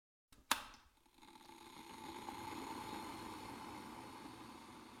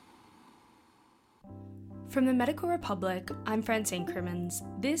From the Medical Republic, I'm Francine Crimmins.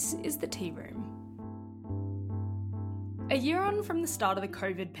 This is the Tea Room. A year on from the start of the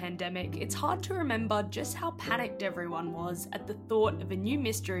COVID pandemic, it's hard to remember just how panicked everyone was at the thought of a new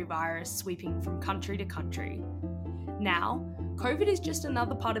mystery virus sweeping from country to country. Now, COVID is just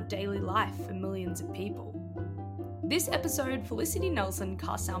another part of daily life for millions of people. This episode, Felicity Nelson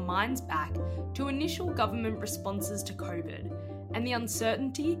casts our minds back to initial government responses to COVID and the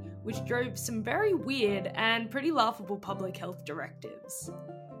uncertainty which drove some very weird and pretty laughable public health directives.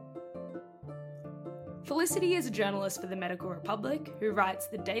 Felicity is a journalist for the Medical Republic who writes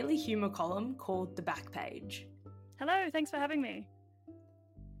the daily humour column called The Back Page. Hello, thanks for having me.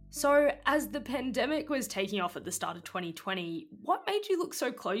 So, as the pandemic was taking off at the start of 2020, what made you look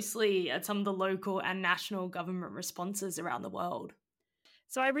so closely at some of the local and national government responses around the world?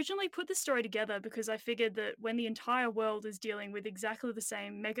 So I originally put this story together because I figured that when the entire world is dealing with exactly the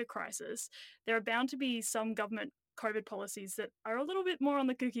same mega crisis, there are bound to be some government COVID policies that are a little bit more on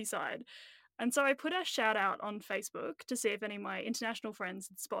the kooky side. And so I put a shout out on Facebook to see if any of my international friends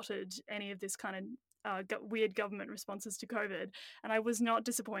had spotted any of this kind of weird government responses to COVID, and I was not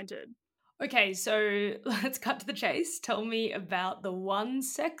disappointed. Okay, so let's cut to the chase. Tell me about the one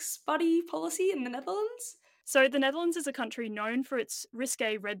sex buddy policy in the Netherlands. So the Netherlands is a country known for its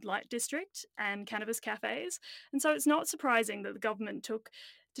risque red light district and cannabis cafes, and so it's not surprising that the government took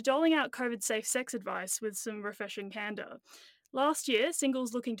to doling out COVID-safe sex advice with some refreshing candour. Last year,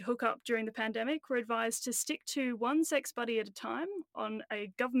 singles looking to hook up during the pandemic were advised to stick to one sex buddy at a time on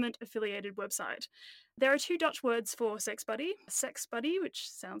a government-affiliated website. There are two Dutch words for sex buddy, which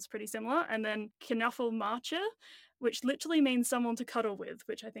sounds pretty similar, and then knuffelmaatje, which literally means someone to cuddle with,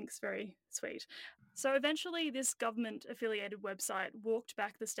 which I think is very sweet. So eventually, this government-affiliated website walked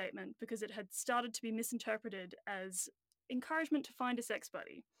back the statement because it had started to be misinterpreted as encouragement to find a sex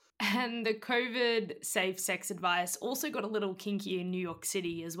buddy. And the COVID-safe sex advice also got a little kinky in New York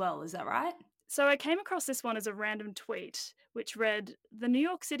City as well, is that right? So I came across this one as a random tweet, which read, "The New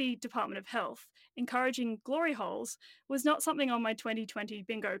York City Department of Health encouraging glory holes was not something on my 2020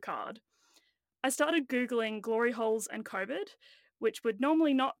 bingo card." I started Googling glory holes and COVID, which would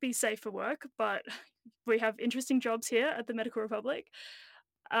normally not be safe for work, but we have interesting jobs here at the Medical Republic.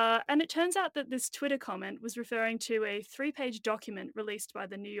 And it turns out that this Twitter comment was referring to a 3-page document released by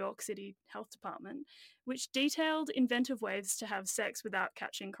the New York City Health Department, which detailed inventive ways to have sex without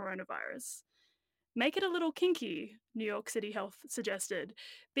catching coronavirus. Make it a little kinky, New York City Health suggested.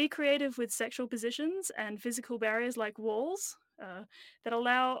 Be creative with sexual positions and physical barriers like walls that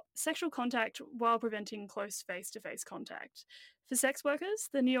allow sexual contact while preventing close face-to-face contact. For sex workers,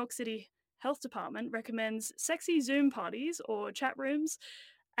 the New York City Health Department recommends sexy Zoom parties or chat rooms,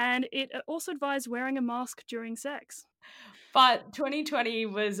 and it also advised wearing a mask during sex. But 2020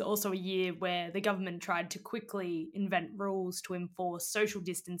 was also a year where the government tried to quickly invent rules to enforce social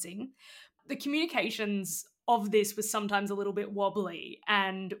distancing. The communications of this was sometimes a little bit wobbly,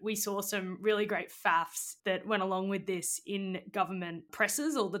 and we saw some really great faffs that went along with this in government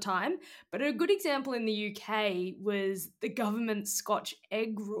presses all the time. But a good example in the UK was the government Scotch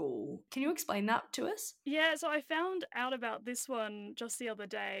egg rule. Can you explain that to us? Yeah, so I found out about this one just the other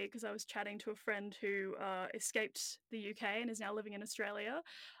day because I was chatting to a friend who escaped the UK and is now living in Australia,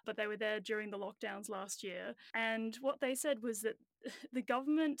 but they were there during the lockdowns last year. And what they said was that the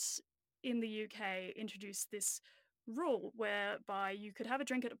government in the UK introduced this rule whereby you could have a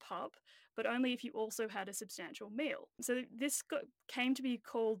drink at a pub, but only if you also had a substantial meal. So this came to be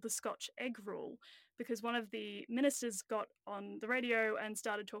called the Scotch egg rule because one of the ministers got on the radio and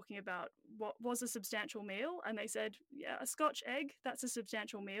started talking about what was a substantial meal. And they said, yeah, a Scotch egg, that's a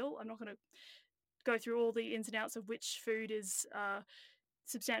substantial meal. I'm not going to go through all the ins and outs of which food is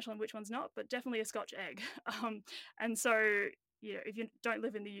substantial and which one's not, but definitely a Scotch egg. And so if you don't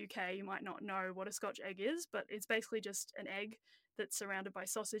live in the UK, you might not know what a Scotch egg is, but it's basically just an egg that's surrounded by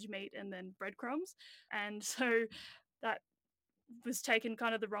sausage meat and then breadcrumbs. And so that was taken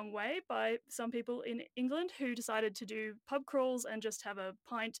kind of the wrong way by some people in England who decided to do pub crawls and just have a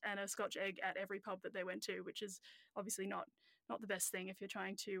pint and a Scotch egg at every pub that they went to, which is obviously not the best thing if you're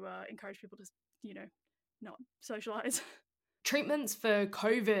trying to encourage people to, not socialise. Treatments for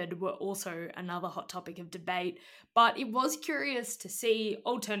COVID were also another hot topic of debate, but it was curious to see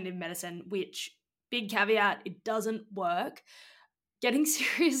alternative medicine, which, big caveat, it doesn't work, getting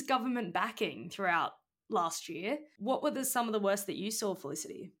serious government backing throughout last year. What were some of the worst that you saw,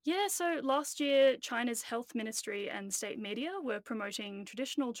 Felicity? Yeah, so last year, China's health ministry and state media were promoting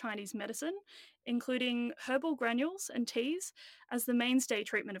traditional Chinese medicine including herbal granules and teas as the mainstay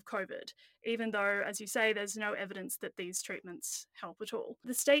treatment of COVID, even though, as you say, there's no evidence that these treatments help at all.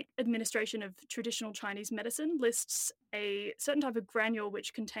 The State Administration of Traditional Chinese Medicine lists a certain type of granule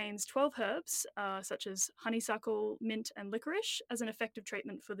which contains 12 herbs, such as honeysuckle, mint, and licorice, as an effective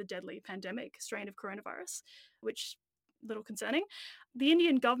treatment for the deadly pandemic strain of coronavirus, which little concerning. The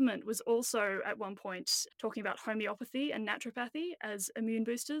Indian government was also at one point talking about homeopathy and naturopathy as immune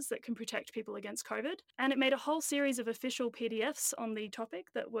boosters that can protect people against COVID. And it made a whole series of official PDFs on the topic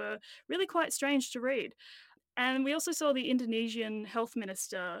that were really quite strange to read. And we also saw the Indonesian health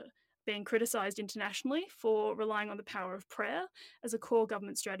minister being criticised internationally for relying on the power of prayer as a core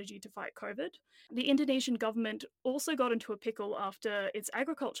government strategy to fight COVID. The Indonesian government also got into a pickle after its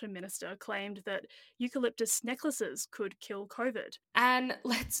agriculture minister claimed that eucalyptus necklaces could kill COVID. And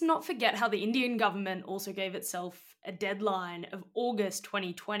let's not forget how the Indian government also gave itself a deadline of August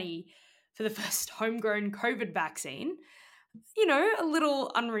 2020 for the first homegrown COVID vaccine. You know, a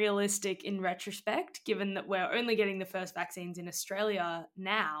little unrealistic in retrospect, given that we're only getting the first vaccines in Australia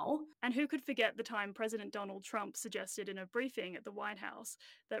now. And who could forget the time President Donald Trump suggested in a briefing at the White House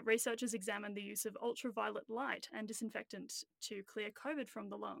that researchers examine the use of ultraviolet light and disinfectant to clear COVID from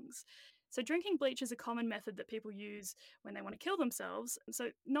the lungs. So drinking bleach is a common method that people use when they want to kill themselves, so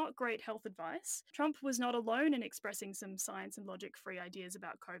not great health advice. Trump was not alone in expressing some science and logic-free ideas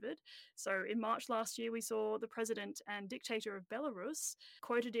about COVID. So in March last year, we saw the president and dictator of Belarus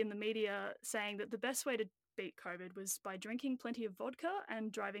quoted in the media saying that the best way to beat COVID was by drinking plenty of vodka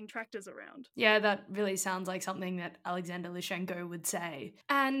and driving tractors around. Yeah, that really sounds like something that Alexander Lukashenko would say.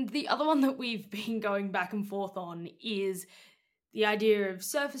 And the other one that we've been going back and forth on is the idea of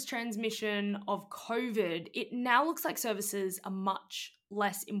surface transmission of COVID. It now looks like surfaces are much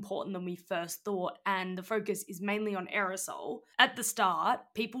less important than we first thought, and the focus is mainly on aerosol. At the start,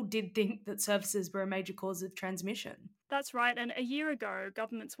 people did think that surfaces were a major cause of transmission. That's right, and a year ago,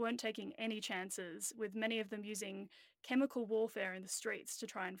 governments weren't taking any chances, with many of them using chemical warfare in the streets to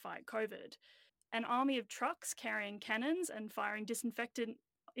try and fight COVID. An army of trucks carrying cannons and firing disinfectant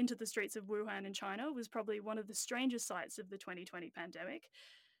into the streets of Wuhan in China was probably one of the strangest sights of the 2020 pandemic.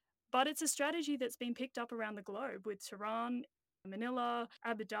 But it's a strategy that's been picked up around the globe, with Tehran, Manila,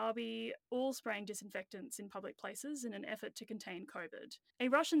 Abu Dhabi, all spraying disinfectants in public places in an effort to contain COVID. A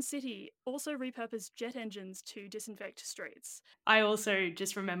Russian city also repurposed jet engines to disinfect streets. I also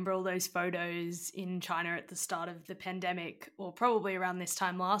just remember all those photos in China at the start of the pandemic, or probably around this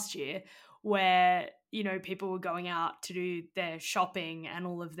time last year, where, you know, people were going out to do their shopping and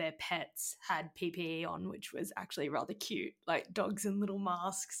all of their pets had PPE on, which was actually rather cute, like dogs in little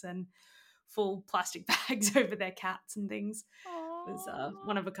masks and full plastic bags over their cats and things. Aww. It was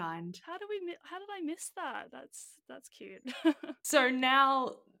one of a kind. How did I miss that? That's cute. So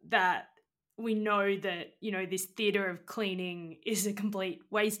now that we know that, you know, this theatre of cleaning is a complete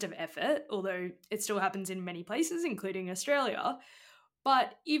waste of effort, although it still happens in many places, including Australia.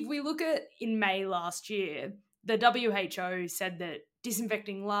 But if we look at in May last year, the WHO said that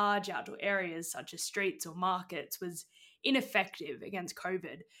disinfecting large outdoor areas such as streets or markets was ineffective against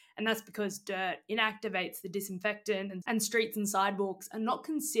COVID. And that's because dirt inactivates the disinfectant, and streets and sidewalks are not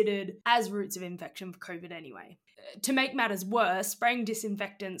considered as routes of infection for COVID anyway. To make matters worse, spraying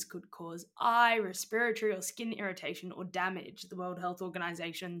disinfectants could cause eye, respiratory, or skin irritation or damage, the World Health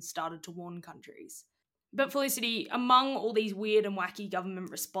Organization started to warn countries. But Felicity, among all these weird and wacky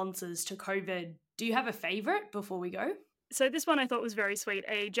government responses to COVID, do you have a favourite before we go? So this one I thought was very sweet.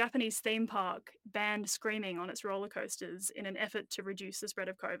 A Japanese theme park banned screaming on its roller coasters in an effort to reduce the spread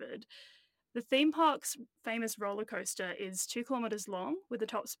of COVID. The theme park's famous roller coaster is 2 kilometres long, with a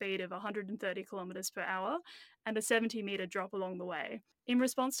top speed of 130 kilometres per hour and a 70-metre drop along the way. In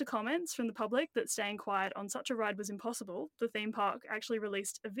response to comments from the public that staying quiet on such a ride was impossible, the theme park actually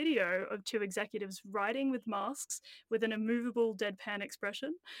released a video of 2 executives riding with masks with an immovable deadpan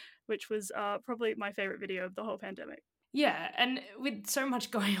expression, which was probably my favourite video of the whole pandemic. Yeah, and with so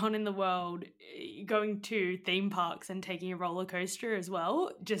much going on in the world, going to theme parks and taking a roller coaster as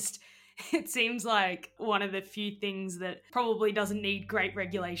well, it seems like one of the few things that probably doesn't need great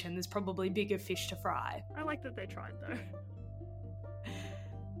regulation. There's probably bigger fish to fry. I like that they tried, though.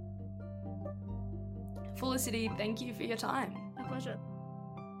 Felicity, thank you for your time. My pleasure.